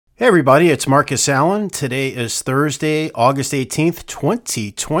Hey everybody, it's Marcus Allen. Today is Thursday, August 18th,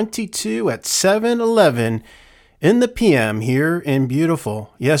 2022 at 7:11 in the PM here in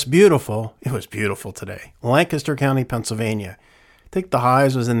beautiful, yes, beautiful, it was beautiful today, Lancaster County, Pennsylvania. I think the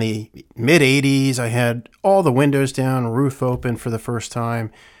highs was in the mid 80s. I had all the windows down, roof open for the first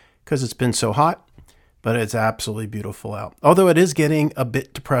time because it's been so hot, but it's absolutely beautiful out. Although it is getting a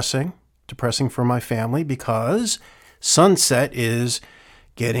bit depressing for my family because sunset is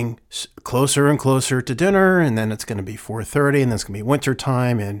getting closer and closer to dinner, and then it's going to be 4:30, and then it's going to be winter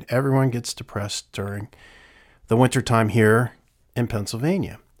time, and everyone gets depressed during the winter time here in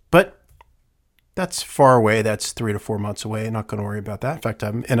Pennsylvania. But that's far away. That's 3 to 4 months away. I'm not going to worry about that. In fact,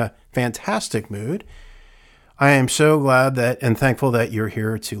 I'm in a fantastic mood. I am so glad that and thankful that you're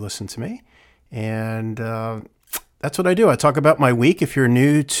here to listen to me. And that's what I do. I talk about my week. If you're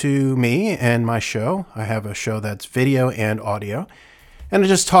new to me and my show, I have a show that's video and audio. And I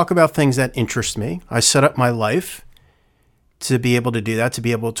just talk about things that interest me. I set up my life to be able to do that, to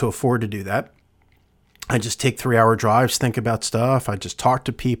be able to afford to do that. I just take 3-hour drives, think about stuff. I just talk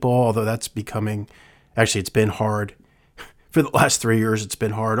to people, although that's becoming, actually, it's been hard. For the last 3 years, it's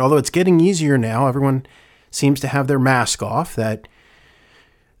been hard. Although it's getting easier now. Everyone seems to have their mask off. What's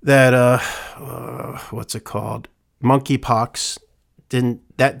it called? Monkeypox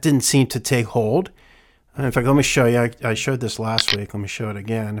didn't seem to take hold. In fact, let me show you. I showed this last week. Let me show it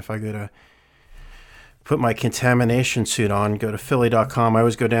again. If I go to put my contamination suit on, go to Philly.com. I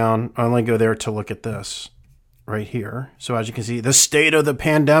always go down. I only go there to look at this right here. So as you can see, the state of the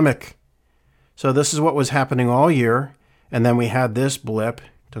pandemic. So this is what was happening all year. And then we had this blip.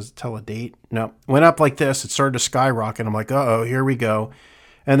 Does it tell a date? No. Went up like this. It started to skyrocket. I'm like, uh-oh, here we go.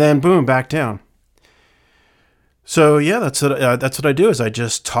 And then boom, back down. So yeah, that's what I do is I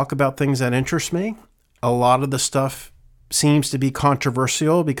just talk about things that interest me. A lot of the stuff seems to be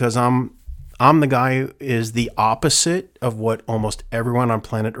controversial because I'm the guy who is the opposite of what almost everyone on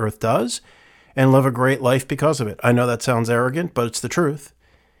planet Earth does and live a great life because of it. I know that sounds arrogant, but it's the truth.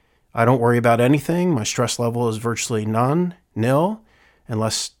 I don't worry about anything. My stress level is virtually nil,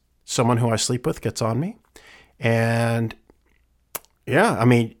 unless someone who I sleep with gets on me. And yeah, I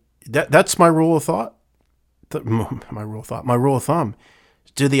mean, that's my rule of thought. My rule of thumb.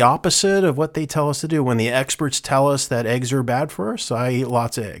 Do the opposite of what they tell us to do. When the experts tell us that eggs are bad for us, I eat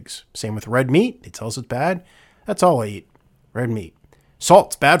lots of eggs. Same with red meat. They tell us it's bad. That's all I eat. Red meat.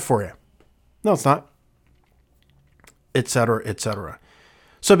 Salt's bad for you. No, it's not. Etc., etc.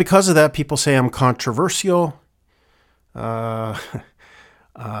 So because of that, people say I'm controversial. I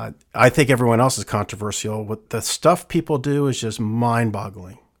think everyone else is controversial. What the stuff people do is just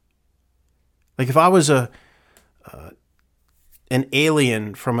mind-boggling. Like if I was an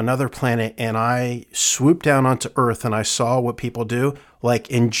alien from another planet and I swooped down onto Earth and I saw what people do, like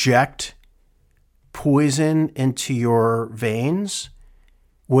inject poison into your veins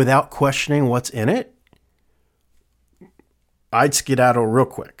without questioning what's in it, I'd skedaddle real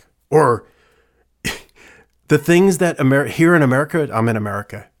quick. Or the things that here in America, I'm in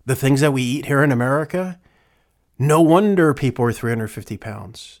America, the things that we eat here in America, no wonder people are 350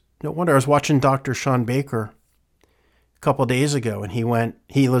 pounds. No wonder. I was watching Dr. Sean Baker couple of days ago, and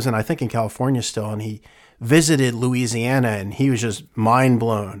he lives in, I think in California still, and he visited Louisiana, and he was just mind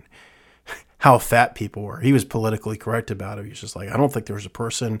blown how fat people were. He was politically correct about it. He was just like, I don't think there's a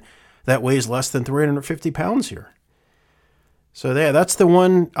person that weighs less than 350 pounds here. So yeah, that's the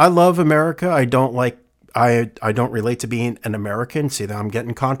one. I love America. I don't relate to being an American. See, that I'm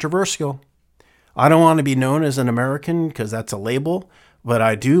getting controversial. I don't want to be known as an American because that's a label. But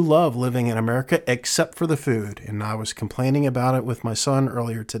I do love living in America, except for the food. And I was complaining about it with my son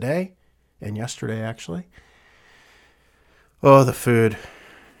earlier today, and yesterday, actually. Oh, the food.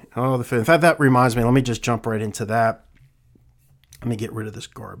 In fact, that reminds me, let me just jump right into that. Let me get rid of this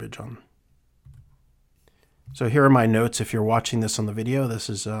garbage on. So here are my notes. If you're watching this on the video,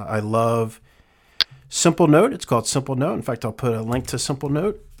 this is, I love Simple Note. It's called Simple Note. In fact, I'll put a link to Simple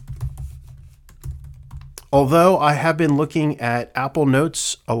Note. Although I have been looking at Apple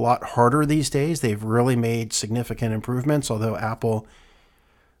Notes a lot harder these days, they've really made significant improvements. Although Apple,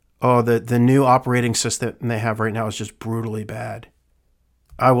 the new operating system they have right now is just brutally bad.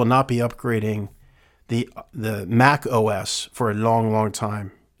 I will not be upgrading the Mac OS for a long, long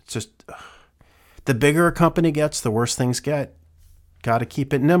time. It's just the bigger a company gets, the worse things get. Got to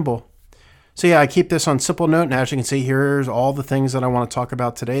keep it nimble. So yeah, I keep this on Simple Note, and as you can see, here's all the things that I want to talk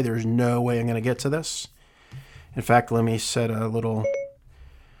about today. There's no way I'm going to get to this. In fact, let me set a little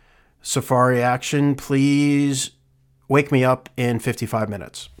Safari action. Please wake me up in 55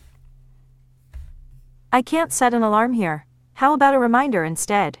 minutes. I can't set an alarm here. How about a reminder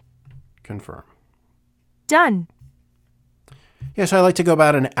instead? Confirm. Done. Yes, I like to go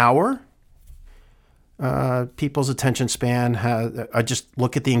about an hour. People's attention span I just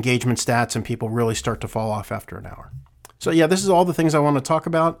look at the engagement stats and people really start to fall off after an hour. So yeah, this is all the things I want to talk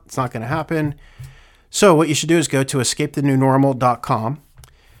about. It's not going to happen. So what you should do is go to escapethenewnormal.com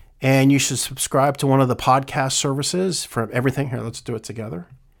and you should subscribe to one of the podcast services for everything. Here, let's do it together.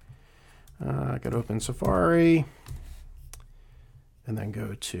 I got to open Safari and then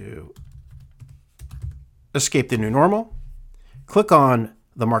go to Escape the New Normal. Click on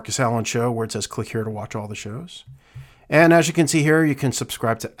The Marcus Allen Show where it says click here to watch all the shows. And as you can see here, you can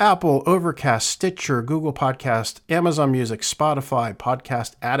subscribe to Apple, Overcast, Stitcher, Google Podcast, Amazon Music, Spotify,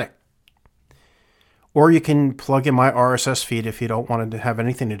 Podcast Addict. Or you can plug in my RSS feed if you don't want to have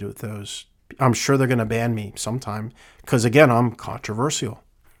anything to do with those. I'm sure they're going to ban me sometime because, again, I'm controversial.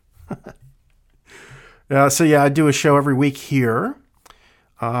 So I do a show every week here.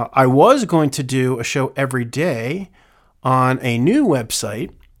 I was going to do a show every day on a new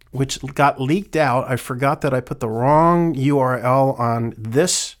website, which got leaked out. I forgot that I put the wrong URL on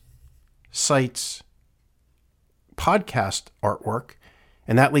this site's podcast artwork,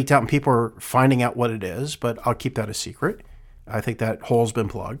 and that leaked out and people are finding out what it is, but I'll keep that a secret. I think that hole's been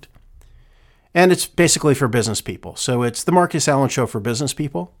plugged. And it's basically for business people. So it's the Marcus Allen Show for business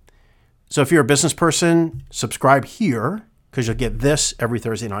people. So if you're a business person, subscribe here because you'll get this every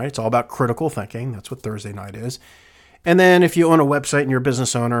Thursday night. It's all about critical thinking. That's what Thursday night is. And then if you own a website and you're a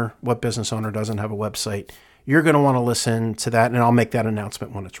business owner, what business owner doesn't have a website? You're going to want to listen to that, and I'll make that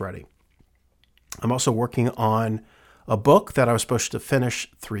announcement when it's ready. I'm also working on a book that I was supposed to finish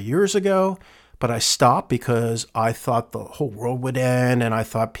 3 years ago, but I stopped because I thought the whole world would end, and I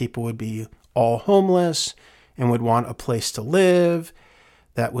thought people would be all homeless and would want a place to live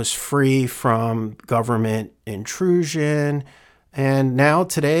that was free from government intrusion. And now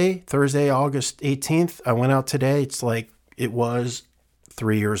today, Thursday, August 18th, I went out today. It's like it was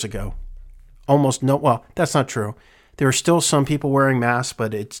 3 years ago. Well, that's not true. There are still some people wearing masks,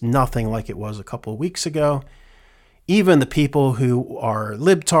 but it's nothing like it was a couple of weeks ago. Even the people who are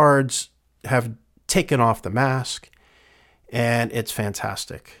libtards have taken off the mask, and it's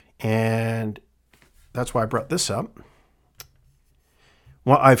fantastic. And that's why I brought this up.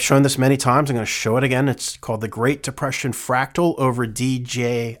 Well, I've shown this many times. I'm going to show it again. It's called the Great Depression Fractal over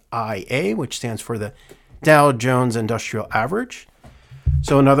DJIA, which stands for the Dow Jones Industrial Average.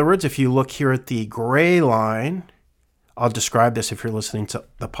 So in other words, if you look here at the gray line, I'll describe this if you're listening to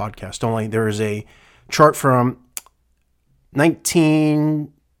the podcast only. There is a chart from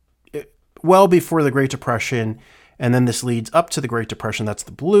well before the Great Depression, and then this leads up to the Great Depression. That's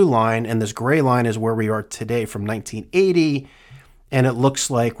the blue line, and this gray line is where we are today from 1980. And it looks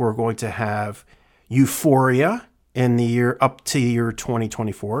like we're going to have euphoria in the year up to year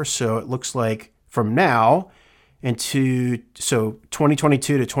 2024. So it looks like from now into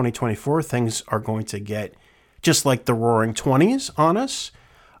 2022 to 2024, things are going to get just like the roaring 20s on us.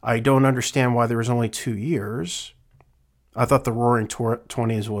 I don't understand why there was only 2 years. I thought the roaring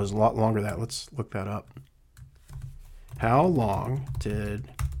 20s was a lot longer than that. Let's look that up. How long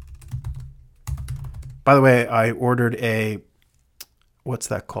did... By the way, I ordered what's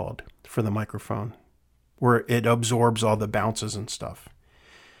that called for the microphone, where it absorbs all the bounces and stuff.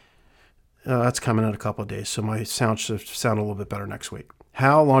 That's coming in a couple of days, so my sound should sound a little bit better next week.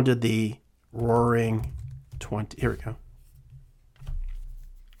 How long did the roaring 20... Here we go.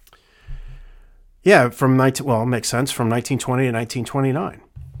 Yeah, it makes sense, from 1920 to 1929.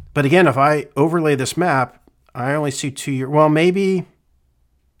 But again, if I overlay this map, I only see 2 years. Well, maybe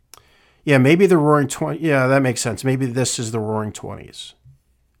the roaring 20. Yeah, that makes sense. Maybe this is the roaring 20s.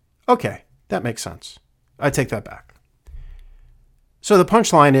 Okay, that makes sense. I take that back. So the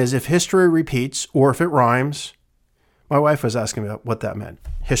punchline is, if history repeats or if it rhymes, my wife was asking me what that meant.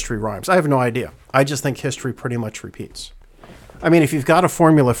 History rhymes. I have no idea. I just think history pretty much repeats. I mean, if you've got a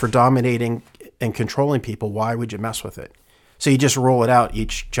formula for dominating and controlling people, why would you mess with it? So you just roll it out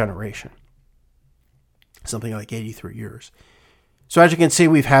each generation. Something like 83 years. So as you can see,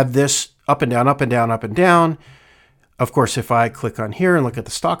 we've had this up and down, up and down, up and down. Of course, if I click on here and look at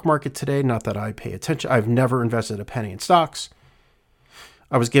the stock market today, not that I pay attention, I've never invested a penny in stocks.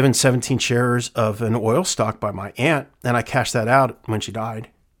 I was given 17 shares of an oil stock by my aunt, and I cashed that out when she died.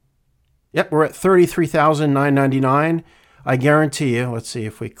 Yep, we're at $33,999. I guarantee you, let's see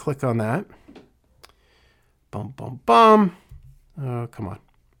if we click on that. Bum, bum, bum. Oh, come on.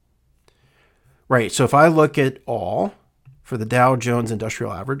 Right, so if I look at all for the Dow Jones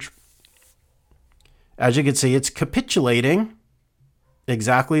Industrial Average, as you can see, it's capitulating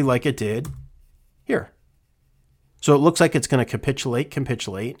exactly like it did here. So it looks like it's going to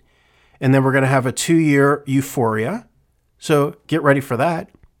capitulate. And then we're going to have a 2-year euphoria. So get ready for that.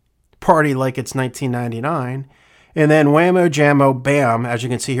 Party like it's 1999. And then whammo, jammo, bam, as you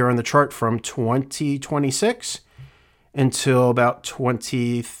can see here on the chart, from 2026 until about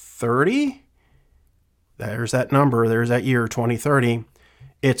 2030. There's that number. There's that year, 2030.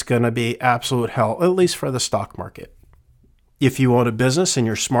 It's going to be absolute hell, at least for the stock market. If you own a business and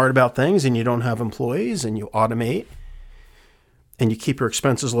you're smart about things and you don't have employees and you automate and you keep your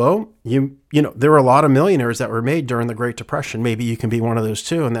expenses low, you know, there were a lot of millionaires that were made during the Great Depression. Maybe you can be one of those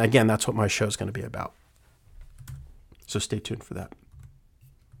too. And again, that's what my show is going to be about. So stay tuned for that.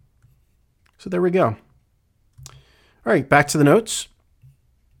 So there we go. All right, back to the notes.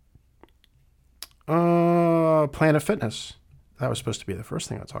 Planet Fitness. That was supposed to be the first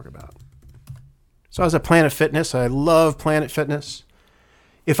thing I'll talk about. So I was at Planet Fitness. I love Planet Fitness.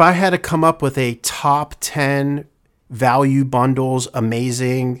 If I had to come up with a top 10 value bundles,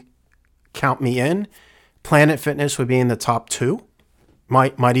 amazing, count me in, Planet Fitness would be in the top 2.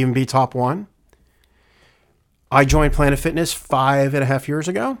 Might even be top 1. I joined Planet Fitness 5.5 years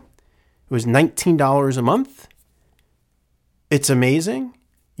ago. It was $19 a month. It's amazing.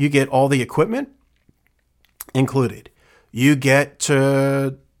 You get all the equipment included. You get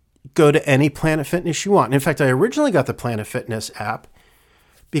to go to any Planet Fitness you want. And in fact, I originally got the Planet Fitness app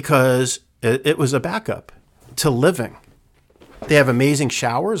because it was a backup to living. They have amazing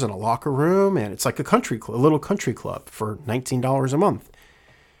showers and a locker room, and it's like a little country club for $19 a month.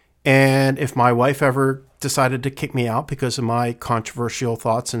 And if my wife ever decided to kick me out because of my controversial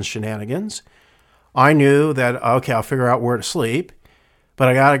thoughts and shenanigans, I knew that, okay, I'll figure out where to sleep, but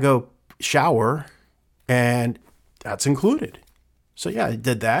I got to go shower, and that's included. So yeah, I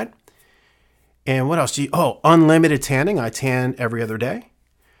did that. And what else unlimited tanning. I tan every other day.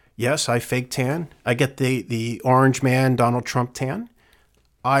 Yes, I fake tan. I get the orange man Donald Trump tan.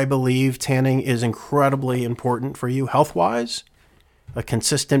 I believe tanning is incredibly important for you health-wise. A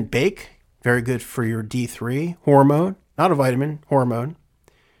consistent bake, very good for your D3 hormone, not a vitamin, hormone.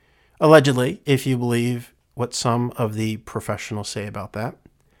 Allegedly, if you believe what some of the professionals say about that.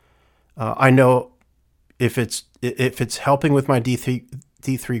 I know if it's helping with my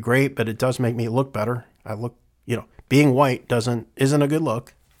D3, great, but it does make me look better. I look, being white isn't a good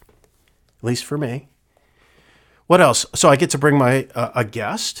look, at least for me. What else? So I get to bring my a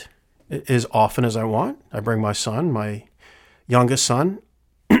guest as often as I want. I bring my son, my youngest son,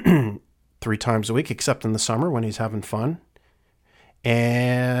 3 times a week, except in the summer when he's having fun.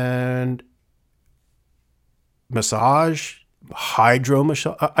 And massage, hydro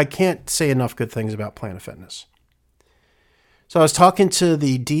massage. I can't say enough good things about Planet Fitness. So I was talking to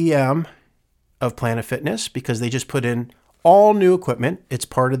the DM of Planet Fitness because they just put in all new equipment. It's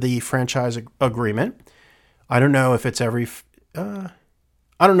part of the franchise agreement. I don't know if it's I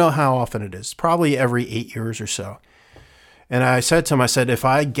don't know how often it is. Probably every 8 years or so. And I said to him, if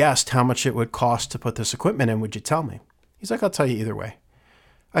I guessed how much it would cost to put this equipment in, would you tell me? He's like, I'll tell you either way.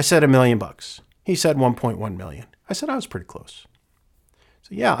 I said $1 million. He said 1.1 million. I said I was pretty close. So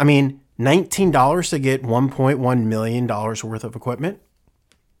yeah, I mean, $19 to get $1.1 million worth of equipment.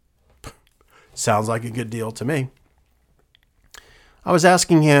 Sounds like a good deal to me. I was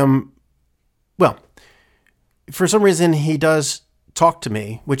asking him, well, for some reason he does talk to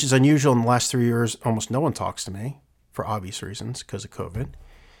me, which is unusual. In the last 3 years, almost no one talks to me for obvious reasons because of COVID.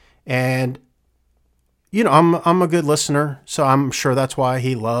 And I'm a good listener, so I'm sure that's why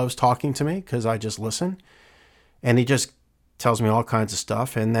he loves talking to me, because I just listen. And he just tells me all kinds of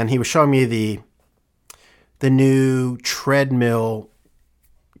stuff. And then he was showing me the new treadmill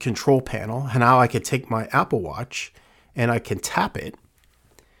control panel, and how I could take my Apple Watch and I can tap it,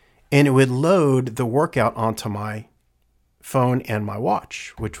 and it would load the workout onto my phone and my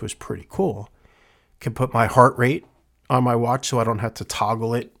watch, which was pretty cool. Could put my heart rate on my watch so I don't have to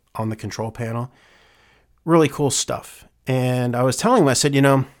toggle it on the control panel. Really cool stuff. And I was telling him, I said,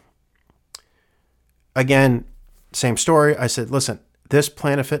 again, same story. I said, listen, this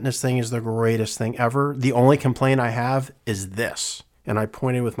Planet Fitness thing is the greatest thing ever. The only complaint I have is this. And I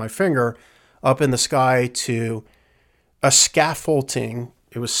pointed with my finger up in the sky to a scaffolding.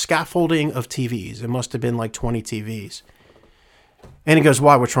 It was scaffolding of TVs. It must have been like 20 TVs. And he goes,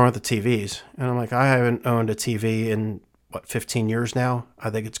 why? What's wrong with the TVs? And I'm like, I haven't owned a TV in, 15 years now? I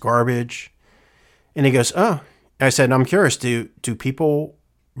think it's garbage. And he goes, oh. I said, I'm curious, do people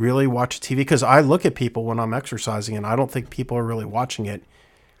really watch TV? Because I look at people when I'm exercising, and I don't think people are really watching it.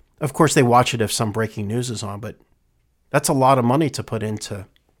 Of course, they watch it if some breaking news is on, but that's a lot of money to put into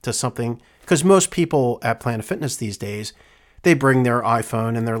something. Because most people at Planet Fitness these days, they bring their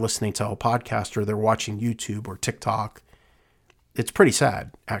iPhone and they're listening to a podcast, or they're watching YouTube or TikTok. it's pretty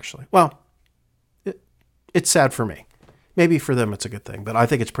sad, actually. Well, it's sad for me. Maybe for them it's a good thing, but I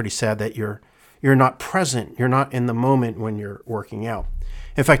think it's pretty sad that you're not present. You're not in the moment when you're working out.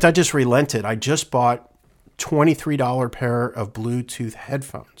 In fact, I just relented. I just bought $23 pair of Bluetooth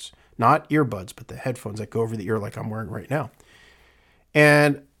headphones, not earbuds, but the headphones that go over the ear like I'm wearing right now.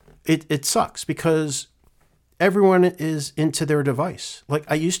 And it sucks because everyone is into their device. Like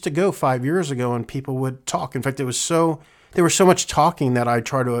I used to go 5 years ago and people would talk. In fact, there was so much talking that I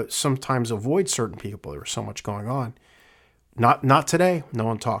try to sometimes avoid certain people. There was so much going on. Not today. No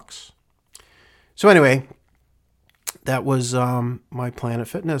one talks. So anyway, that was my Planet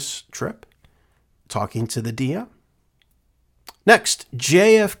Fitness trip, talking to the DM. Next,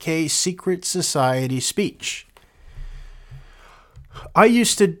 JFK Secret Society speech. I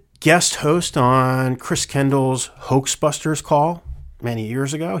used to guest host on Chris Kendall's Hoaxbusters call many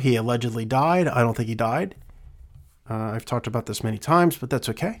years ago. He allegedly died. I don't think he died. I've talked about this many times, but that's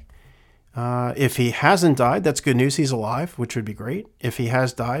okay. If he hasn't died, that's good news. He's alive, which would be great. If he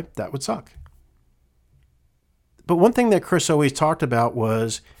has died, that would suck. But one thing that Chris always talked about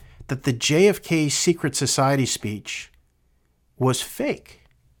was that the JFK Secret Society speech was fake.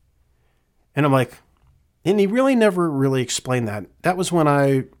 And I'm like, and he really never really explained that. That was when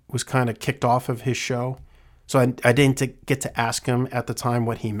I was kind of kicked off of his show. So I didn't get to ask him at the time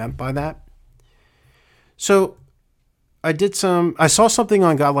what he meant by that. So I saw something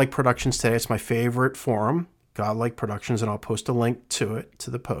on Godlike Productions today. It's my favorite forum, Godlike Productions, and I'll post a link to it, to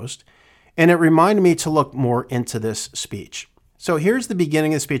the post. And it reminded me to look more into this speech. So here's the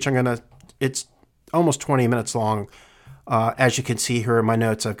beginning of the speech. It's almost 20 minutes long. As you can see here in my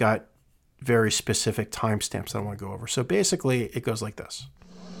notes, I've got very specific timestamps that I want to go over. So basically, it goes like this.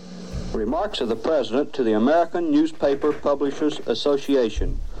 Remarks of the President to the American Newspaper Publishers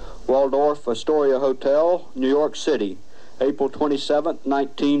Association, Waldorf Astoria Hotel, New York City, April 27,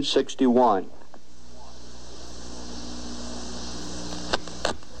 1961.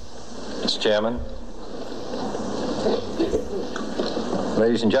 Mr. Chairman,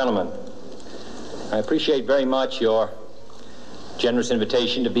 ladies and gentlemen, I appreciate very much your generous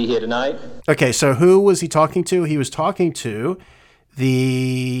invitation to be here tonight. Okay, so who was he talking to? He was talking to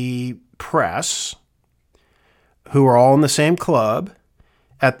the press, who are all in the same club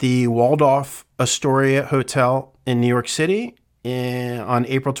at the Waldorf Astoria Hotel in New York City on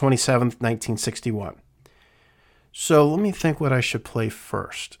April 27th, 1961. So let me think what I should play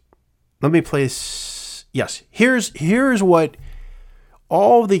first. Let me play... Yes, here's what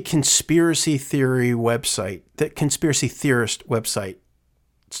all the conspiracy theory website, the conspiracy theorist website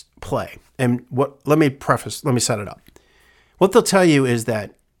play. And let me set it up. What they'll tell you is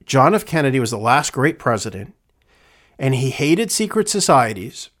that John F. Kennedy was the last great president, and he hated secret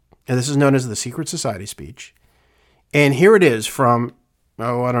societies, and this is known as the Secret Society speech. And here it is from,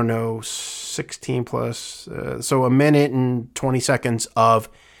 16 plus, so a minute and 20 seconds of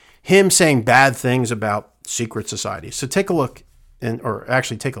him saying bad things about secret societies. So take a look, or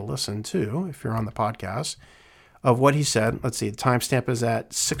actually take a listen too, if you're on the podcast, of what he said. Let's see, the timestamp is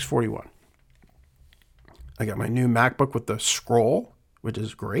at 6:41. I got my new MacBook with the scroll, which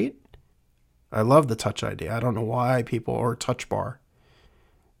is great. I love the Touch ID. I don't know why people or Touch Bar.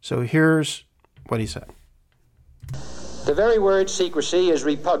 So here's what he said. The very word secrecy is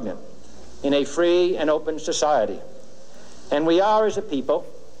repugnant in a free and open society. And we are, as a people,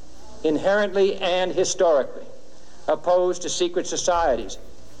 inherently and historically opposed to secret societies,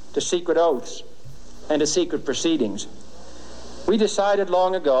 to secret oaths, and to secret proceedings. We decided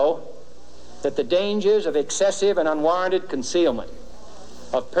long ago that the dangers of excessive and unwarranted concealment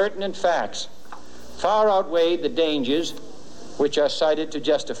of pertinent facts far outweighed the dangers which are cited to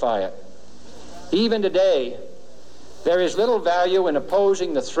justify it. Even today, there is little value in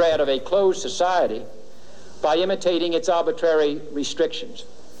opposing the threat of a closed society by imitating its arbitrary restrictions.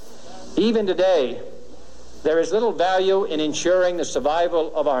 Even today, there is little value in ensuring the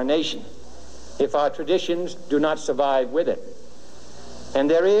survival of our nation if our traditions do not survive with it. And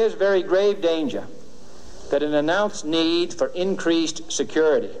there is very grave danger that an announced need for increased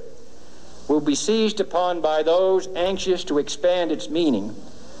security will be seized upon by those anxious to expand its meaning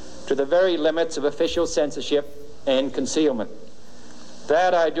to the very limits of official censorship and concealment.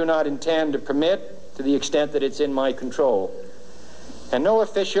 That I do not intend to permit to the extent that it's in my control. And no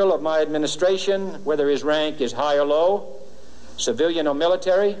official of my administration, whether his rank is high or low, civilian or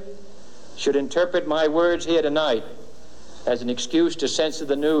military, should interpret my words here tonight as an excuse to censor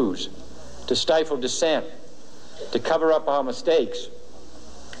the news, to stifle dissent, to cover up our mistakes,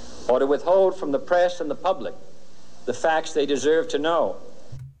 or to withhold from the press and the public the facts they deserve to know.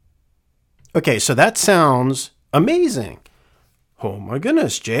 Okay, so that sounds amazing. Oh my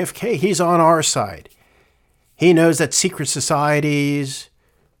goodness, JFK, he's on our side. He knows that secret societies,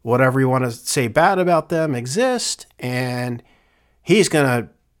 whatever you want to say bad about them, exist, and he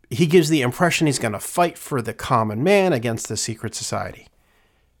gives the impression he's going to fight for the common man against the secret society.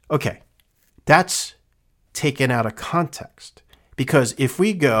 Okay, that's taken out of context. Because if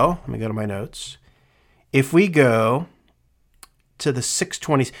we go, let me go to my notes. If we go to the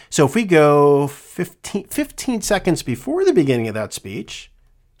 6:20, so if we go 15 seconds before the beginning of that speech,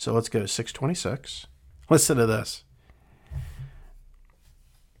 so let's go 6:26. Listen to this.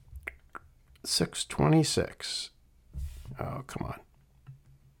 6:26. Oh, come on.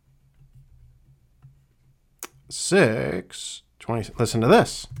 6:20. Listen to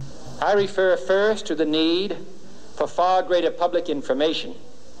this. I refer first to the need for far greater public information,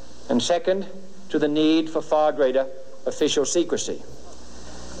 and second, to the need for far greater official secrecy.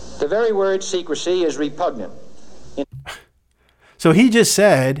 The very word secrecy is repugnant. So he just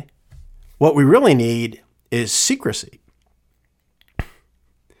said, what we really need is secrecy.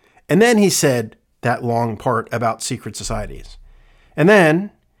 And then he said that long part about secret societies. And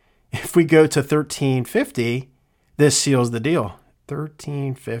then, if we go to 1350, this seals the deal.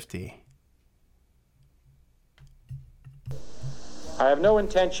 1350. I have no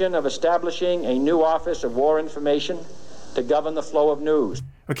intention of establishing a new office of war information to govern the flow of news.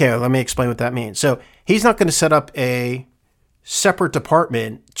 Okay, let me explain what that means. So he's not going to set up a separate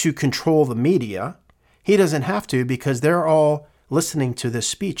department to control the media. He doesn't have to because they're all listening to this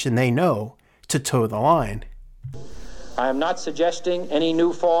speech and they know to toe the line. I am not suggesting any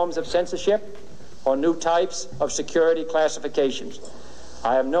new forms of censorship or new types of security classifications.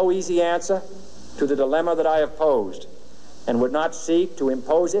 I have no easy answer to the dilemma that I have posed and would not seek to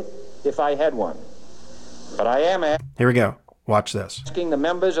impose it if I had one. But I am Here we go. Watch this. Asking the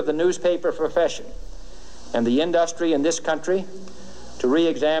members of the newspaper profession and the industry in this country to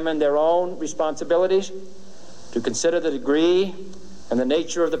re-examine their own responsibilities, to consider the degree and the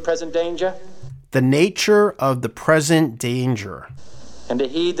nature of the present danger. The nature of the present danger. And to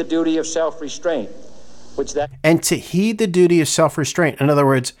heed the duty of self-restraint, And to heed the duty of self-restraint. In other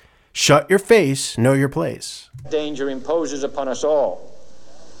words, shut your face, know your place. Danger imposes upon us all.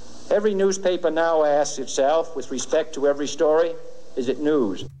 Every newspaper now asks itself, with respect to every story, is it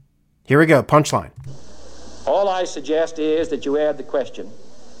news? Here we go, punchline. All I suggest is that you add the question,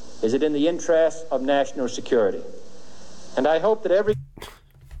 is it in the interest of national security? And I hope that every...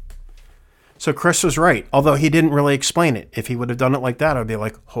 So Chris was right, although he didn't really explain it. If he would have done it like that, I'd be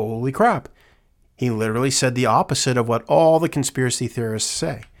like, holy crap. He literally said the opposite of what all the conspiracy theorists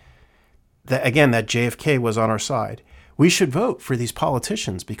say. That JFK was on our side. We should vote for these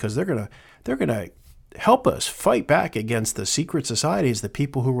politicians because they're gonna help us fight back against the secret societies, the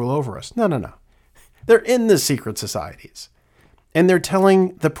people who rule over us. No. They're in the secret societies. And they're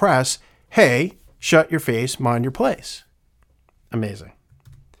telling the press, hey, shut your face, mind your place. Amazing.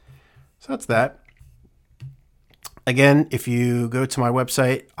 So that's that. Again, if you go to my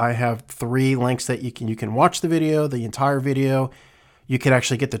website, I have 3 links that you can watch the video, the entire video. You can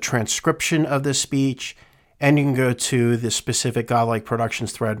actually get the transcription of this speech, and you can go to the specific Godlike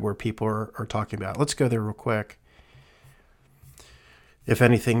Productions thread where people are talking about it. Let's go there real quick. If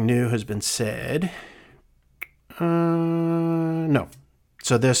anything new has been said. No.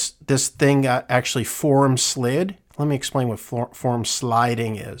 So this thing actually forum slid. Let me explain what forum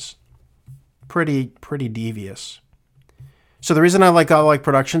sliding is. Pretty devious. So the reason I like Godlike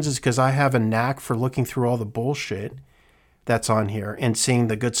Productions is because I have a knack for looking through all the bullshit that's on here and seeing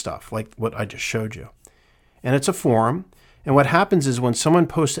the good stuff, like what I just showed you. And it's a forum. And what happens is when someone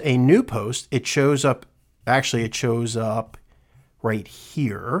posts a new post, it shows up right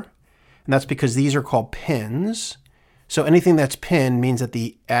here. And that's because these are called pins. So anything that's pinned means that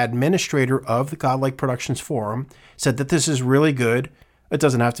the administrator of the Godlike Productions forum said that this is really good. It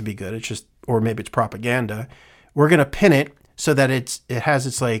doesn't have to be good. It's just, or maybe it's propaganda. We're going to pin it so that it has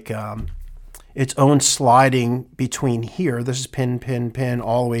its own sliding between here. This is pin,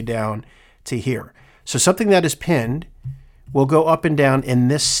 all the way down to here. So something that is pinned will go up and down in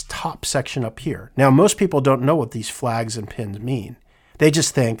this top section up here. Now, most people don't know what these flags and pins mean. They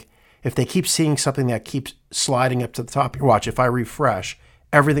just think if they keep seeing something that keeps sliding up to the top, watch, if I refresh,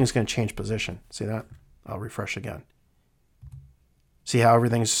 everything's going to change position. See that? I'll refresh again. See how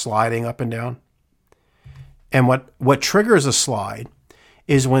everything's sliding up and down? And what triggers a slide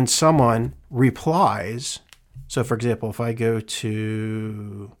is when someone replies. So, for example, if I go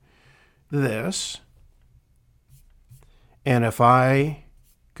to this, and if I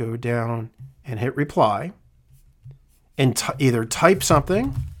go down and hit reply, and either type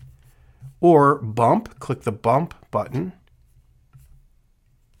something or bump, click the bump button,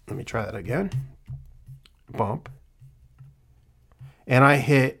 let me try that again. Bump. And I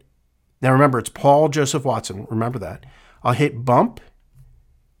hit, now remember, it's Paul Joseph Watson. Remember that. I'll hit bump.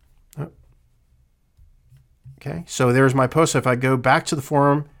 Okay, so there's my post. So if I go back to the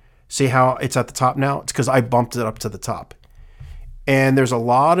forum, see how it's at the top now? It's because I bumped it up to the top. And there's a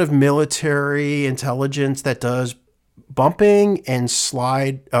lot of military intelligence that does bumping and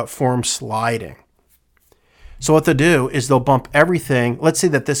form sliding. So what they'll do is they'll bump everything. Let's say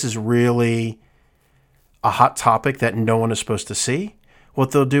that this is really a hot topic that no one is supposed to see.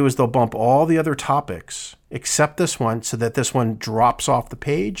 What they'll do is they'll bump all the other topics except this one so that this one drops off the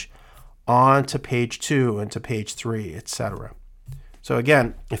page onto page 2 and to page 3, etc. So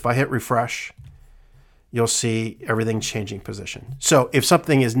again, if I hit refresh, you'll see everything changing position. So if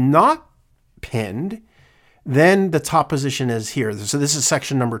something is not pinned, then the top position is here. So this is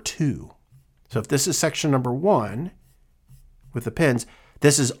section number 2. So if this is section number 1 with the pins,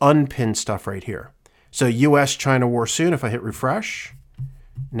 this is unpinned stuff right here. So U.S.-China war soon, if I hit refresh,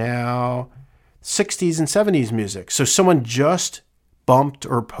 now 60s and 70s music. So someone just bumped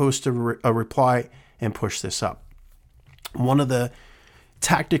or posted a reply and pushed this up. One of the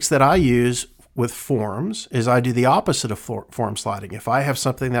tactics that I use with forums is I do the opposite of forum sliding. If I have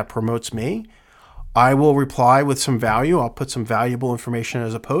something that promotes me, I will reply with some value. I'll put some valuable information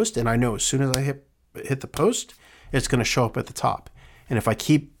as a post, and I know as soon as I hit the post, it's going to show up at the top. And if I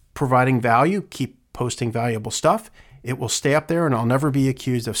keep providing value, keep posting valuable stuff, it will stay up there, and I'll never be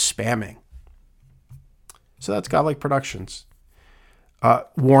accused of spamming. So that's Godlike Productions.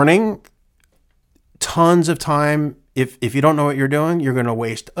 Warning, tons of time. If you don't know what you're doing, you're going to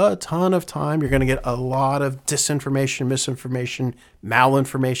waste a ton of time. You're going to get a lot of disinformation, misinformation,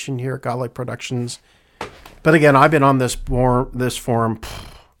 malinformation here at Godlike Productions. But again, I've been on this forum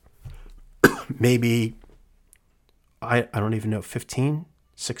maybe, I don't even know, 15,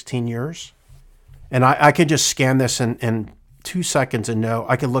 16 years. And I could just scan this in 2 seconds and know.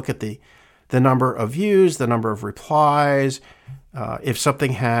 I can look at the number of views, the number of replies. If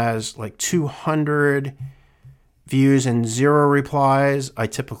something has like 200 views and 0 replies, I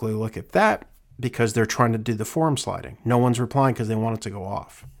typically look at that because they're trying to do the forum sliding. No one's replying because they want it to go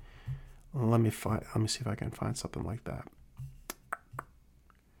off. Let me see if I can find something like that.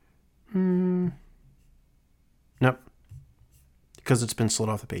 Nope. Because it's been slid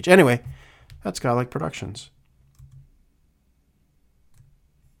off the page. Anyway, that's Godlike Productions.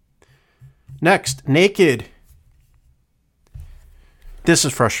 Next, Naked. This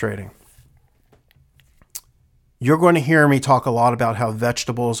is frustrating. You're going to hear me talk a lot about how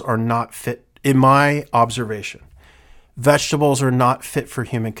vegetables are not fit, in my observation. Vegetables are not fit for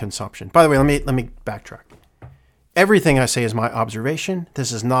human consumption. By the way, let me backtrack. Everything I say is my observation.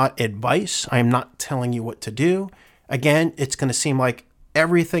 This is not advice. I am not telling you what to do. Again, it's going to seem like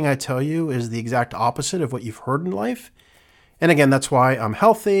everything I tell you is the exact opposite of what you've heard in life. And again, that's why I'm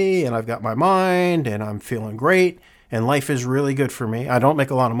healthy and I've got my mind and I'm feeling great and life is really good for me. I don't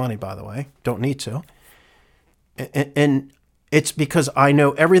make a lot of money, by the way. Don't need to. And it's because I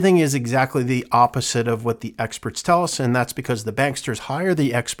know everything is exactly the opposite of what the experts tell us, and that's because the banksters hire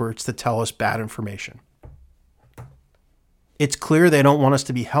the experts to tell us bad information. It's clear they don't want us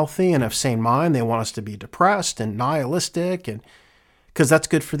to be healthy and have sane mind. They want us to be depressed and nihilistic, and because that's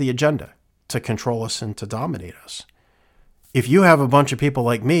good for the agenda, to control us and to dominate us. If you have a bunch of people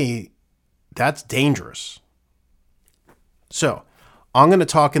like me, that's dangerous. So I'm going to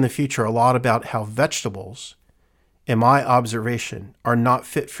talk in the future a lot about how vegetables, in my observation, are not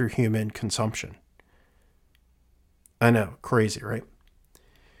fit for human consumption. I know, crazy, right?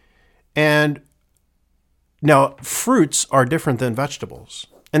 And now, fruits are different than vegetables.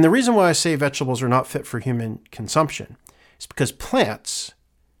 And the reason why I say vegetables are not fit for human consumption is because plants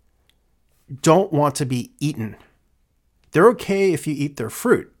don't want to be eaten. They're okay if you eat their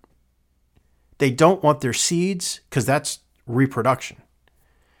fruit. They don't want their seeds because that's reproduction.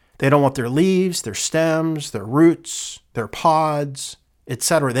 They don't want their leaves, their stems, their roots, their pods,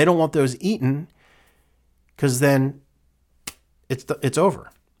 etc. They don't want those eaten because then it's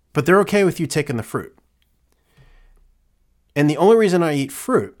over. But they're okay with you taking the fruit. And the only reason I eat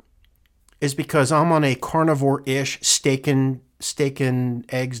fruit is because I'm on a carnivore-ish steak and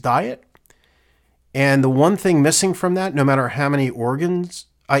eggs diet. And the one thing missing from that, no matter how many organs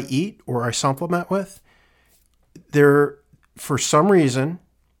I eat or I supplement with, there, for some reason,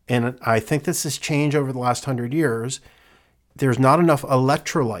 and I think this has changed over the last 100 years, there's not enough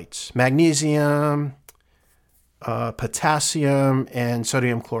electrolytes, magnesium, potassium, and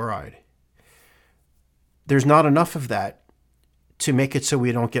sodium chloride. There's not enough of that to make it so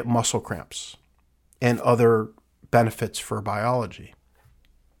we don't get muscle cramps and other benefits for biology.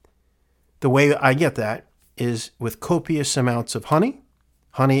 The way I get that is with copious amounts of honey.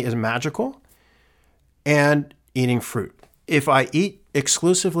 Honey is magical. And eating fruit. If I eat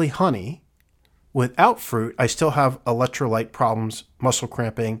exclusively honey without fruit, I still have electrolyte problems, muscle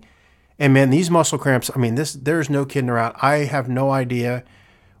cramping. And man, these muscle cramps, I mean, there's no kidding around. I have no idea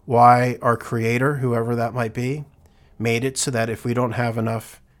why our creator, whoever that might be, made it so that if we don't have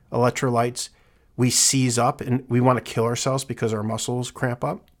enough electrolytes, we seize up and we want to kill ourselves because our muscles cramp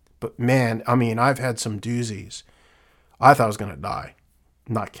up. But man, I mean, I've had some doozies. I thought I was going to die.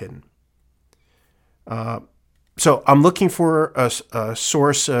 Not kidding. So I'm looking for a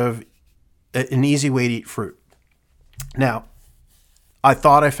source of an easy way to eat fruit. Now, I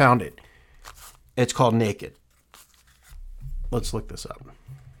thought I found it. It's called Naked. Let's look this up.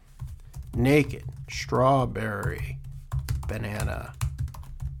 Naked strawberry banana.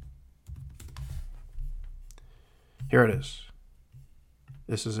 Here it is.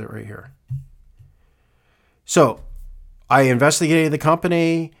 This is it right here. So I investigated the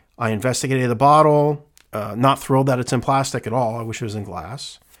company. I investigated the bottle. Not thrilled that it's in plastic at all. I wish it was in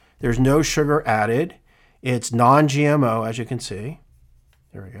glass. There's no sugar added. It's non-GMO, as you can see.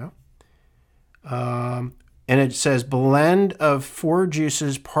 There we go. And it says blend of 4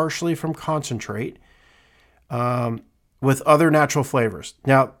 juices partially from concentrate with other natural flavors.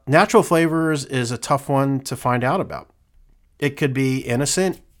 Now, natural flavors is a tough one to find out about. It could be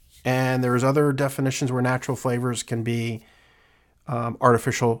innocent, and there's other definitions where natural flavors can be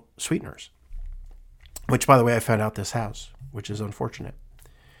artificial sweeteners, which, by the way, I found out this house, which is unfortunate.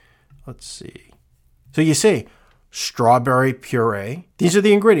 Let's see. So you see, strawberry puree. These are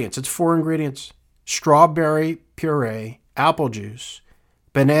the ingredients. It's 4 ingredients. Strawberry puree, apple juice,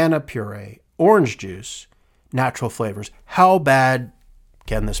 banana puree, orange juice, natural flavors. How bad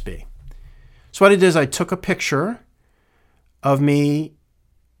can this be? So what I did is I took a picture of me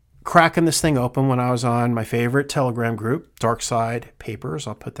cracking this thing open when I was on my favorite Telegram group, Dark Side Papers.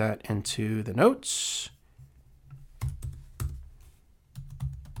 I'll put that into the notes.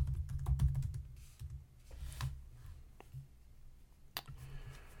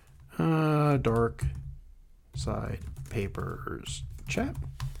 Dark Side Papers chat.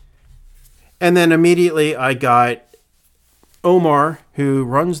 And then immediately I got Omar, who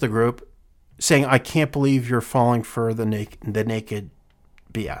runs the group, saying, I can't believe you're falling for the naked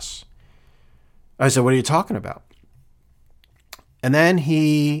BS. I said, what are you talking about? And then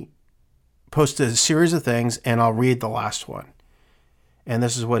he posted a series of things, and I'll read the last one. And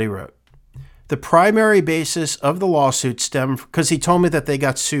this is what he wrote. The primary basis of the lawsuit stemmed because he told me that they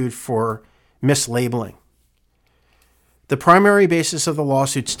got sued for mislabeling. The primary basis of the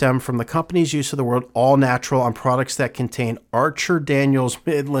lawsuit stemmed from the company's use of the word all natural on products that contain Archer Daniels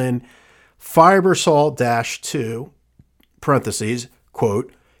Midland Fiber Salt -2, parentheses,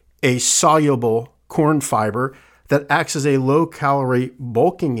 quote, a soluble corn fiber that acts as a low-calorie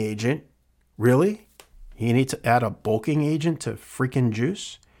bulking agent. Really? You need to add a bulking agent to freaking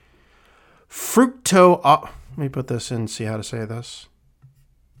juice? Let me put this in, see how to say this.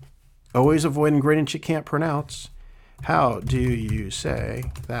 Always avoid ingredients you can't pronounce. How do you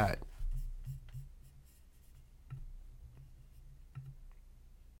say that?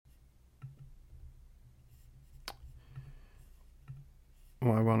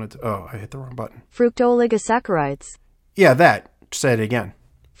 Well, I hit the wrong button. Fructooligosaccharides. Yeah, that. Say it again.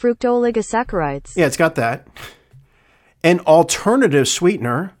 Fructooligosaccharides. Yeah, it's got that. An alternative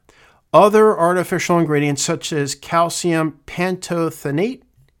sweetener, other artificial ingredients such as calcium pantothenate,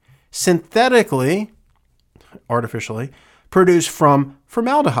 synthetically, artificially, produced from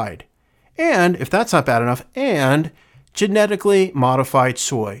formaldehyde. And, if that's not bad enough, and genetically modified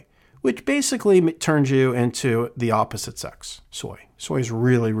soy, which basically turns you into the opposite sex, soy. Soy is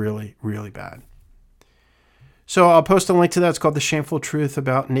really, really, really bad. So I'll post a link to that. It's called The Shameful Truth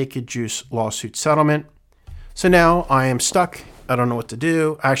About Naked Juice Lawsuit Settlement. So now I am stuck. I don't know what to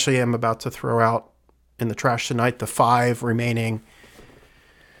do. Actually, I'm about to throw out in the trash tonight the 5 remaining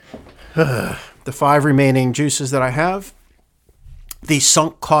juices that I have. The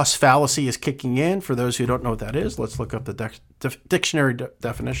sunk cost fallacy is kicking in. For those who don't know what that is, let's look up the dictionary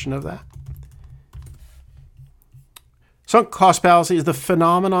definition of that. Sunk cost fallacy is the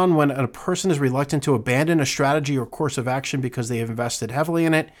phenomenon when a person is reluctant to abandon a strategy or course of action because they have invested heavily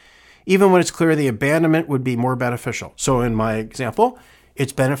in it, even when it's clear the abandonment would be more beneficial. So in my example,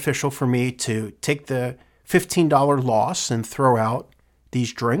 it's beneficial for me to take the $15 loss and throw out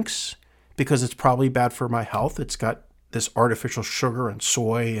these drinks because it's probably bad for my health. It's got this artificial sugar and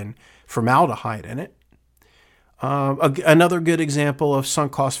soy and formaldehyde in it. Another good example of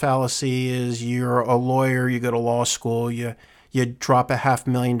sunk cost fallacy is you're a lawyer, you go to law school, you you drop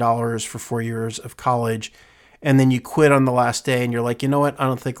 $500,000 for 4 years of college, and then you quit on the last day, and you're like, you know what? I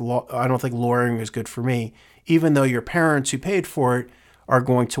don't think lawyering is good for me, even though your parents who paid for it are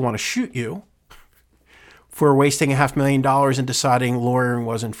going to want to shoot you for wasting $500,000 and deciding lawyering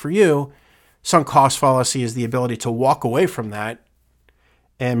wasn't for you. Sunk cost fallacy is the ability to walk away from that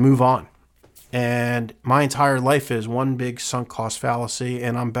and move on. And my entire life is one big sunk cost fallacy,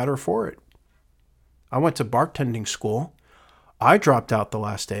 and I'm better for it. I went to bartending school. I dropped out the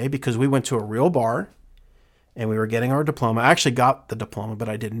last day because we went to a real bar and we were getting our diploma. I actually got the diploma, but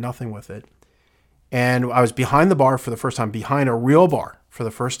I did nothing with it. And I was behind the bar for the first time, behind a real bar for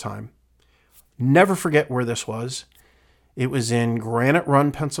the first time. Never forget where this was. It was in Granite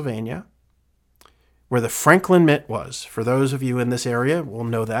Run, Pennsylvania, where the Franklin Mint was. For those of you in this area will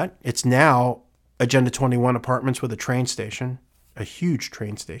know that. It's now Agenda 21 Apartments with a train station, a huge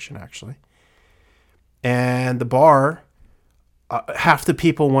train station, actually. And the bar, half the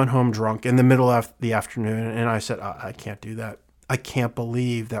people went home drunk in the middle of the afternoon. And I said, I can't do that. I can't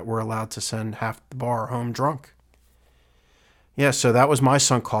believe that we're allowed to send half the bar home drunk. Yeah, so that was my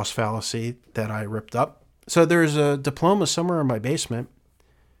sunk cost fallacy that I ripped up. So there's a diploma somewhere in my basement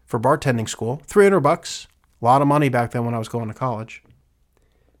for bartending school, $300, a lot of money back then when I was going to college,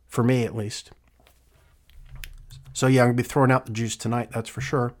 for me at least. So yeah, I'm going to be throwing out the juice tonight, that's for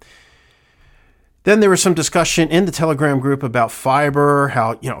sure. Then there was some discussion in the Telegram group about fiber,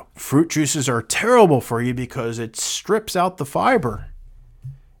 how, fruit juices are terrible for you because it strips out the fiber.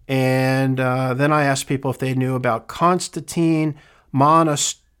 And then I asked people if they knew about Konstantin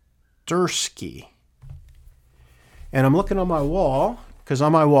Monastyrsky. And I'm looking on my wall, because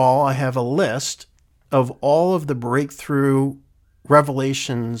on my wall I have a list of all of the breakthrough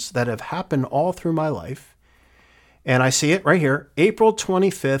revelations that have happened all through my life. And I see it right here, April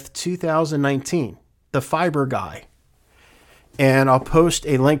 25th, 2019, the fiber guy. And I'll post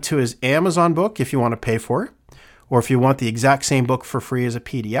a link to his Amazon book if you want to pay for it, or if you want the exact same book for free as a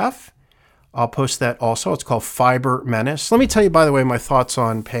PDF. I'll post that also. It's called Fiber Menace. Let me tell you, by the way, my thoughts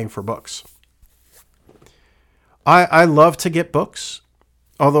on paying for books. I love to get books,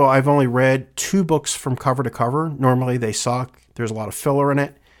 although I've only read 2 books from cover to cover. Normally they suck. There's a lot of filler in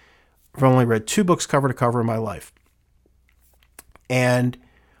it. I've only read 2 books cover to cover in my life. And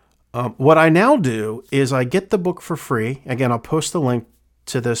what I now do is I get the book for free. Again, I'll post the link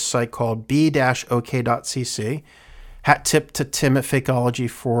to this site called b-ok.cc. Hat tip to Tim at Fakeology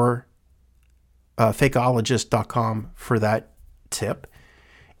for fakeologist.com for that tip.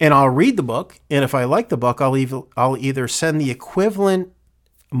 And I'll read the book, and if I like the book, I'll either send the equivalent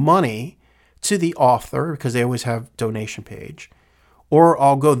money to the author, because they always have donation page, or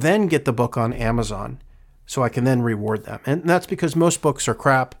I'll go then get the book on Amazon so I can then reward them. And that's because most books are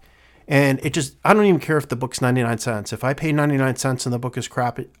crap, and I don't even care if the book's 99 cents. If I pay 99 cents and the book is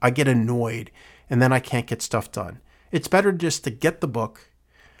crap, I get annoyed, and then I can't get stuff done. It's better just to get the book.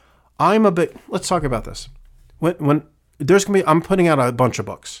 Let's talk about this. I'm putting out a bunch of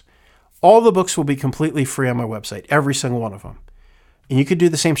books. All the books will be completely free on my website, every single one of them. And you could do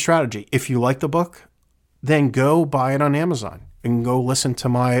the same strategy. If you like the book, then go buy it on Amazon and go listen to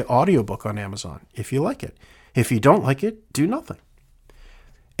my audiobook on Amazon if you like it. If you don't like it, do nothing.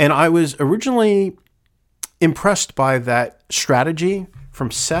 And I was originally impressed by that strategy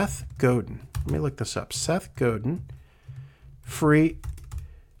from Seth Godin. Let me look this up. Seth Godin, free,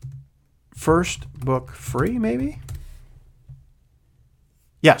 first book free, maybe?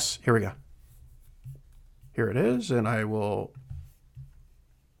 Yes, here we go. Here it is, and I will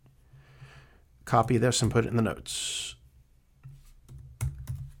copy this and put it in the notes.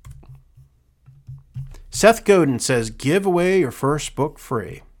 Seth Godin says, give away your first book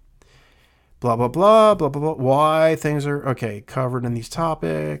free. Blah, blah, blah, blah, blah, blah. Why things are, covered in these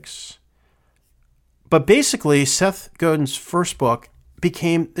topics. But basically, Seth Godin's first book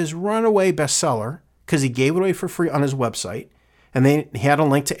became this runaway bestseller because he gave it away for free on his website. And then he had a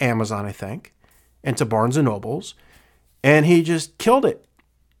link to Amazon, I think, and to Barnes & Nobles. And he just killed it.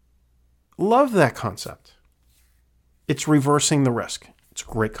 Love that concept. It's reversing the risk. It's a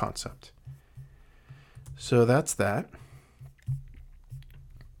great concept. So that's that.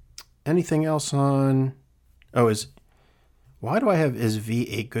 Anything else on... why do I have is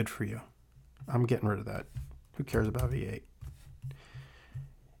V8 good for you? I'm getting rid of that. Who cares about V8?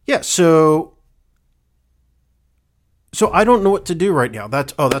 Yeah, so I don't know what to do right now.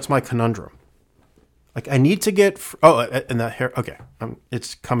 That's my conundrum. Like, I need to get... and that hair... Okay,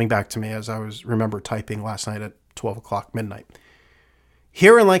 it's coming back to me as I remember typing last night at 12 o'clock midnight.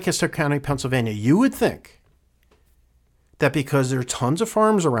 Here in Lancaster County, Pennsylvania, you would think that because there are tons of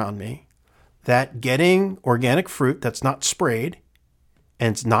farms around me, that getting organic fruit that's not sprayed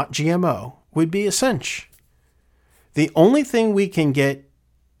and it's not GMO would be a cinch. The only thing we can get,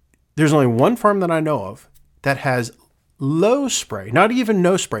 there's only one farm that I know of that has low spray, not even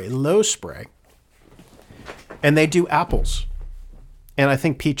no spray, low spray. And they do apples and I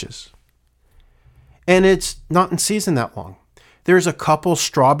think peaches. And it's not in season that long. There's a couple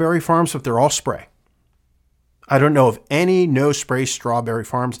strawberry farms, but they're all spray. I don't know of any no spray strawberry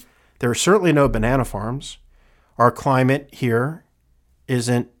farms. There are certainly no banana farms. Our climate here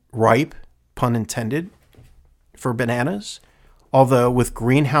isn't ripe, pun intended, for bananas. Although with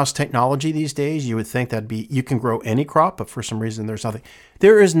greenhouse technology these days, you would think you can grow any crop, but for some reason there's nothing.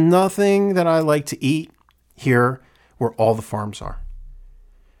 There is nothing that I like to eat here where all the farms are.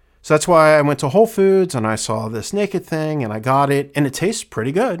 So that's why I went to Whole Foods and I saw this naked thing and I got it and it tastes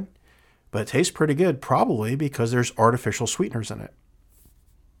pretty good. But it tastes pretty good probably because there's artificial sweeteners in it.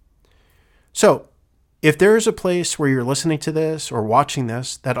 So if there is a place where you're listening to this or watching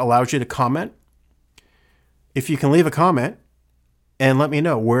this that allows you to comment, if you can leave a comment and let me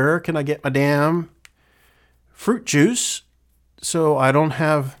know, where can I get my damn fruit juice so I don't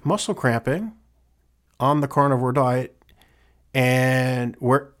have muscle cramping on the carnivore diet, and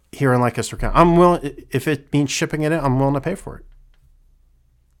we're here in Lancaster County. I'm willing, if it means shipping it in, I'm willing to pay for it.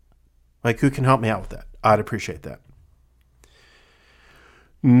 Like, who can help me out with that? I'd appreciate that.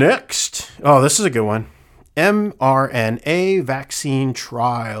 Next. Oh, this is a good one. mRNA vaccine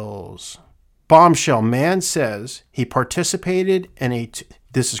trials. Bombshell man says he participated in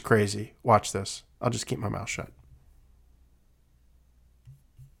this is crazy. Watch this. I'll just keep my mouth shut.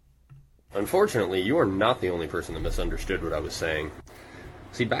 Unfortunately, you are not the only person that misunderstood what I was saying.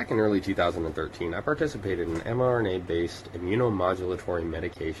 See, back in early 2013, I participated in an mRNA-based immunomodulatory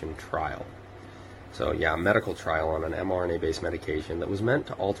medication trial. So yeah, a medical trial on an mRNA-based medication that was meant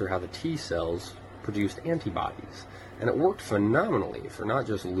to alter how the T cells produced antibodies. And it worked phenomenally for not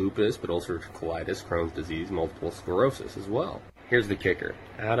just lupus, but ulcerative colitis, Crohn's disease, multiple sclerosis as well. Here's the kicker.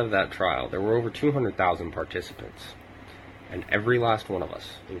 Out of that trial, there were over 200,000 participants. And every last one of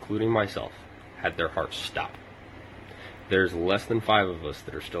us, including myself, had their hearts stop. There's less than 5 of us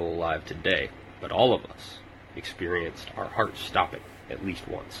that are still alive today, but all of us experienced our hearts stopping at least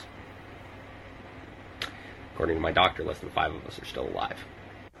once. According to my doctor, less than 5 of us are still alive.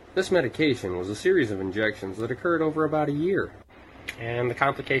 This medication was a series of injections that occurred over about a year, and the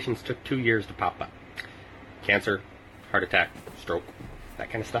complications took 2 years to pop up. Cancer, heart attack, stroke, that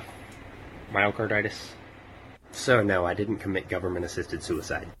kind of stuff. Myocarditis. So no, I didn't commit government-assisted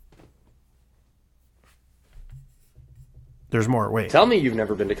suicide. There's more. Wait. Tell me you've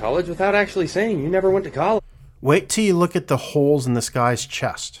never been to college without actually saying you never went to college. Wait till you look at the holes in this guy's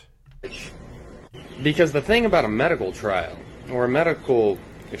chest. Because the thing about a medical trial, or a medical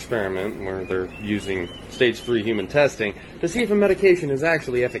experiment where they're using stage 3 human testing to see if a medication is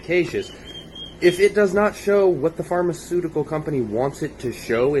actually efficacious, if it does not show what the pharmaceutical company wants it to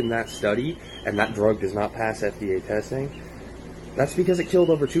show in that study, and that drug does not pass FDA testing, that's because it killed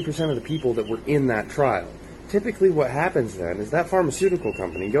over 2% of the people that were in that trial. Typically what happens then is that pharmaceutical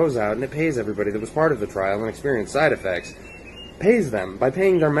company goes out and it pays everybody that was part of the trial and experienced side effects, pays them by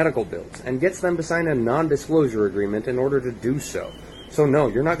paying their medical bills, and gets them to sign a non-disclosure agreement in order to do so. So no,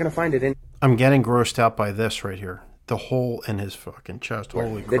 you're not going to find it in... I'm getting grossed out by this right here. The hole in his fucking chest.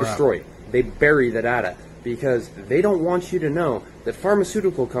 Holy crap. They destroy it. They bury the data because they don't want you to know that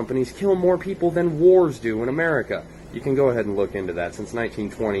pharmaceutical companies kill more people than wars do in America. You can go ahead and look into that. Since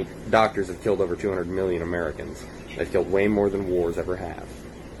 1920, doctors have killed over 200 million Americans. They've killed way more than wars ever have.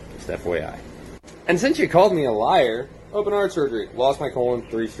 Just FYI. And since you called me a liar, open heart surgery. Lost my colon,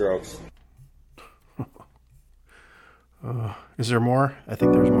 3 strokes. Is there more? I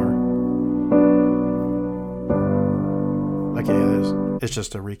think there's more. Okay, it is. It's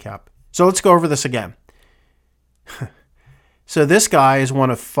just a recap. So let's go over this again. So this guy is one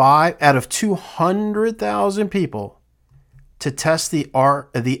of 5 out of 200,000 people to test the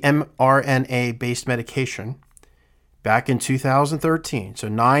mRNA-based medication back in 2013, so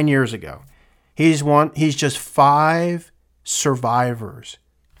 9 years ago. He's just 5 survivors,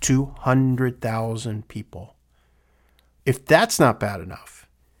 200,000 people. If that's not bad enough,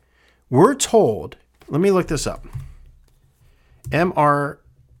 we're told, let me look this up.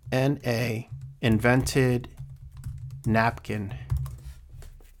 mRNA invented napkin.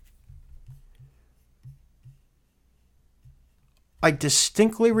 I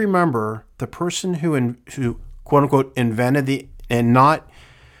distinctly remember the person who quote unquote invented the, and not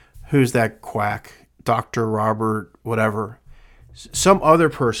who's that quack, Dr. Robert, whatever, some other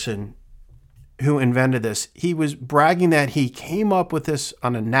person who invented this. He was bragging that he came up with this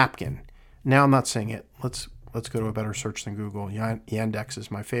on a napkin. Now I'm not saying it. Let's go to a better search than Google. Yandex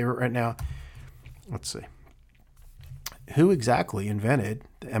is my favorite right now. Let's see. Who exactly invented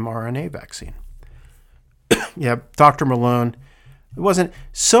the mRNA vaccine? Yeah, Dr. Malone. It wasn't.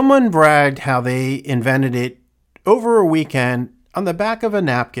 Someone bragged how they invented it over a weekend on the back of a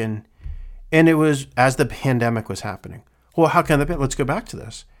napkin, and it was as the pandemic was happening. Well, how can that be? Let's go back to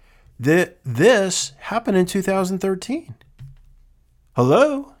this. This happened in 2013.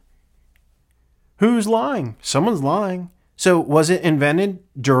 Hello? Who's lying? Someone's lying. So was it invented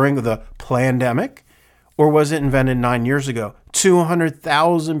during the pandemic, or was it invented 9 years ago?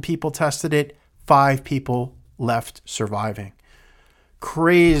 200,000 people tested it. 5 people left surviving.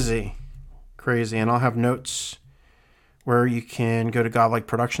 Crazy. And I'll have notes where you can go to Godlike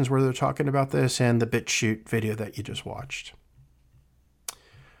Productions where they're talking about this, and the BitChute video that you just watched.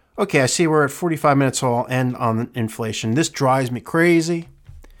 Okay, I see we're at 45 minutes. I'll end on inflation. This drives me crazy.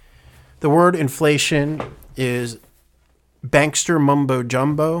 The word inflation is bankster mumbo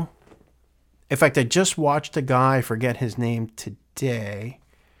jumbo. In fact, I just watched a guy, I forget his name today.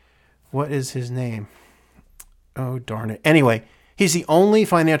 What is his name? Oh, darn it. Anyway, he's the only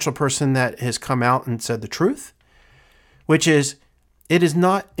financial person that has come out and said the truth, which is it is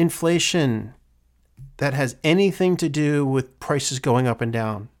not inflation that has anything to do with prices going up and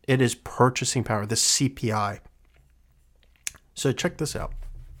down. It is purchasing power, the CPI. So check this out.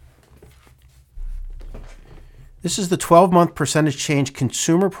 This is the 12-month percentage change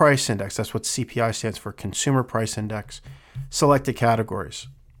consumer price index. That's what CPI stands for, consumer price index, selected categories.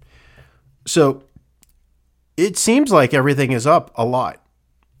 So it seems like everything is up a lot.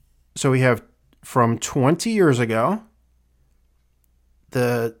 So we have from 20 years ago,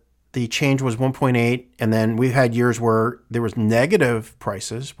 the change was 1.8, and then we've had years where there was negative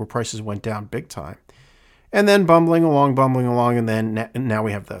prices, where prices went down big time, and then bumbling along, and then now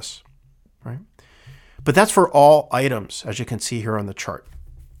we have this, right? But that's for all items, as you can see here on the chart.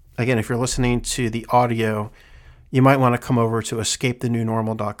 Again, if you're listening to the audio, you might want to come over to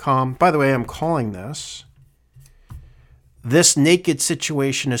escapethenewnormal.com. By the way, I'm calling this naked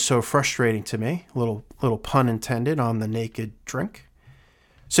situation is so frustrating to me. Little pun intended on the naked drink.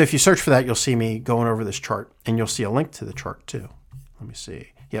 So if you search for that, you'll see me going over this chart, and you'll see a link to the chart too. Let me see.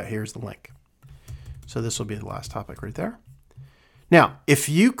 Yeah, here's the link. So this will be the last topic right there. Now, if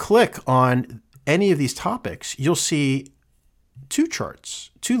you click on any of these topics, you'll see 2 charts,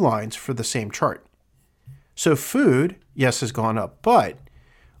 2 lines for the same chart. So food, yes, has gone up, but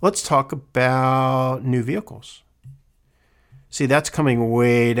let's talk about new vehicles. See, that's coming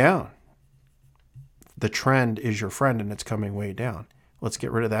way down. The trend is your friend, and it's coming way down. Let's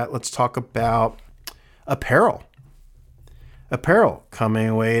get rid of that. Let's talk about apparel. Apparel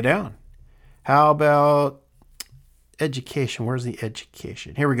coming way down. How about education? Where's the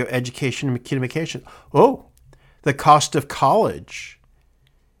education? Here we go. Education and communication. Oh, the cost of college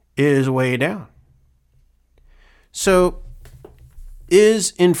is way down. So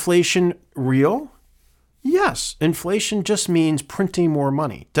is inflation real? Yes. Inflation just means printing more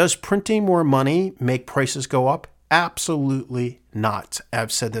money. Does printing more money make prices go up? Absolutely not.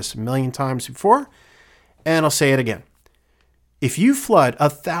 I've said this a million times before, and I'll say it again. If you flood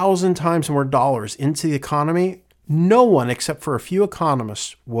 1,000 times more dollars into the economy, no one except for a few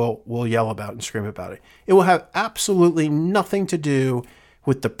economists will yell about and scream about it. It will have absolutely nothing to do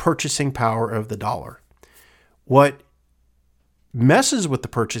with the purchasing power of the dollar. What messes with the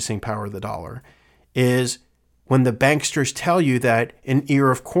purchasing power of the dollar is when the banksters tell you that an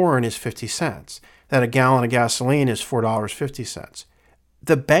ear of corn is 50 cents, that a gallon of gasoline is $4.50.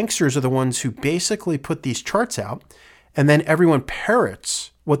 The banksters are the ones who basically put these charts out, and then everyone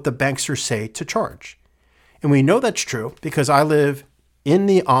parrots what the banksters say to charge. And we know that's true because I live in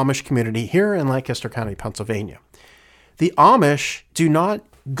the Amish community here in Lancaster County, Pennsylvania. The Amish do not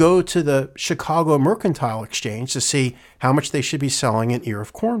go to the Chicago Mercantile Exchange to see how much they should be selling an ear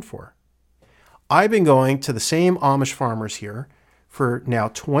of corn for. I've been going to the same Amish farmers here for now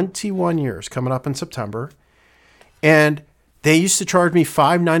 21 years, coming up in September. And they used to charge me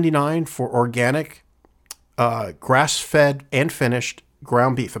 $5.99 for organic, grass-fed and finished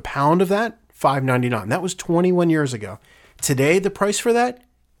ground beef. A pound of that, $5.99. That was 21 years ago. Today, the price for that,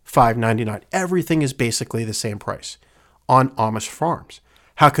 $5.99. Everything is basically the same price on Amish farms.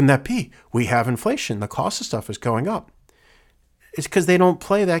 How can that be? We have inflation. The cost of stuff is going up. It's because they don't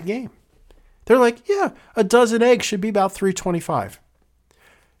play that game. They're like, yeah, a dozen eggs should be about $3.25.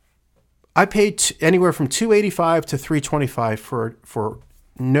 I paid anywhere from $2.85 to $3.25 for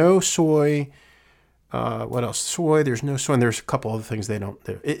no soy. What else? Soy. There's no soy, and there's a couple other things they don't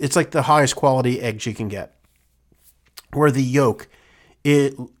do. It's like the highest quality eggs you can get, where the yolk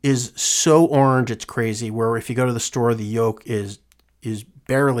It is so orange, it's crazy, where if you go to the store, the yolk is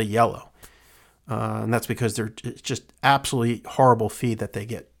barely yellow. And that's because it's just absolutely horrible feed that they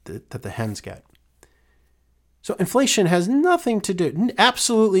get, that the hens get. So inflation has nothing to do,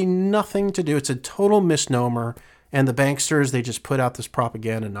 absolutely nothing to do. It's a total misnomer. And the banksters, they just put out this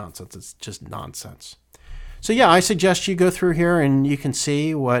propaganda nonsense. It's just nonsense. So yeah, I suggest you go through here and you can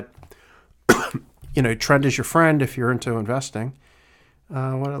see what, trend is your friend if you're into investing.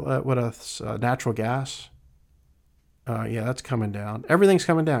 What else? Natural gas. Yeah, that's coming down. Everything's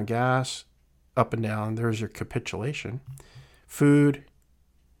coming down. Gas, up and down. There's your capitulation. Food.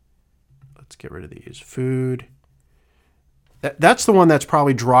 Let's get rid of these. Food. That's the one that's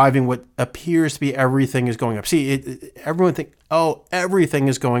probably driving what appears to be everything is going up. See, everyone think, everything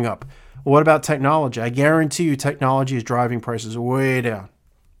is going up. Well, what about technology? I guarantee you technology is driving prices way down.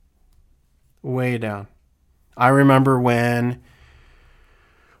 Way down. I remember when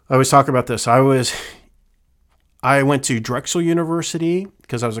I was talking about this. I went to Drexel University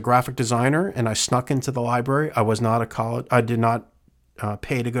because I was a graphic designer, and I snuck into the library. I was not a college. I did not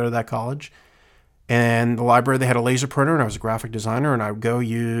pay to go to that college. And the library, they had a laser printer, and I was a graphic designer, and I would go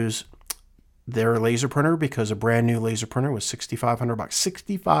use their laser printer because a brand new laser printer was $6,500.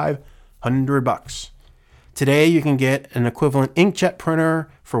 $6,500. Today, you can get an equivalent inkjet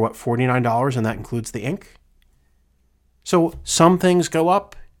printer for $49, and that includes the ink. So some things go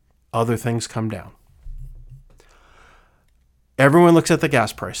up, other things come down. Everyone looks at the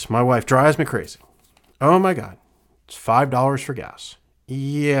gas price. My wife drives me crazy. Oh my God, it's $5 for gas.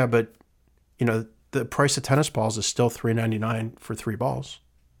 Yeah, but the price of tennis balls is still $3.99 for 3 balls.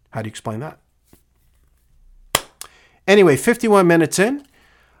 How do you explain that? Anyway, 51 minutes in.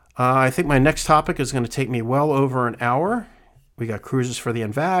 I think my next topic is going to take me well over an hour. We got cruises for the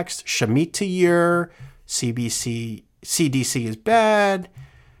unvaxxed, Shemitah year, CDC is bad,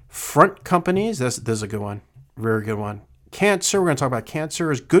 front companies. This is a good one, very good one. Cancer. We're going to talk about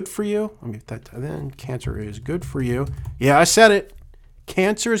cancer is good for you. Let me get that then. Cancer is good for you. Yeah, I said it.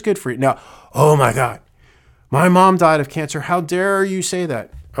 Cancer is good for you. Now, oh my God, my mom died of cancer. How dare you say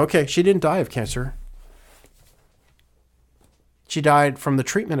that? Okay, she didn't die of cancer. She died from the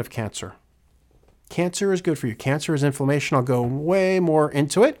treatment of cancer. Cancer is good for you. Cancer is inflammation. I'll go way more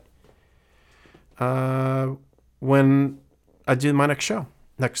into it when I do my next show,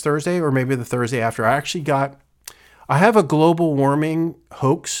 next Thursday, or maybe the Thursday after. I have a global warming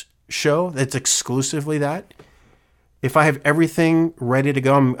hoax show that's exclusively that. If I have everything ready to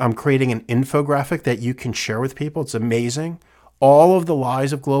go, I'm creating an infographic that you can share with people. It's amazing. All of the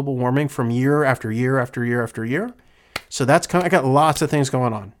lies of global warming from year after year after year after year. So I got lots of things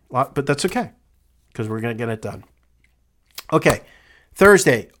going on, but that's okay because we're going to get it done. Okay,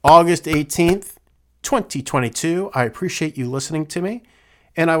 Thursday, August 18th, 2022. I appreciate you listening to me,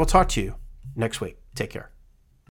 and I will talk to you next week. Take care.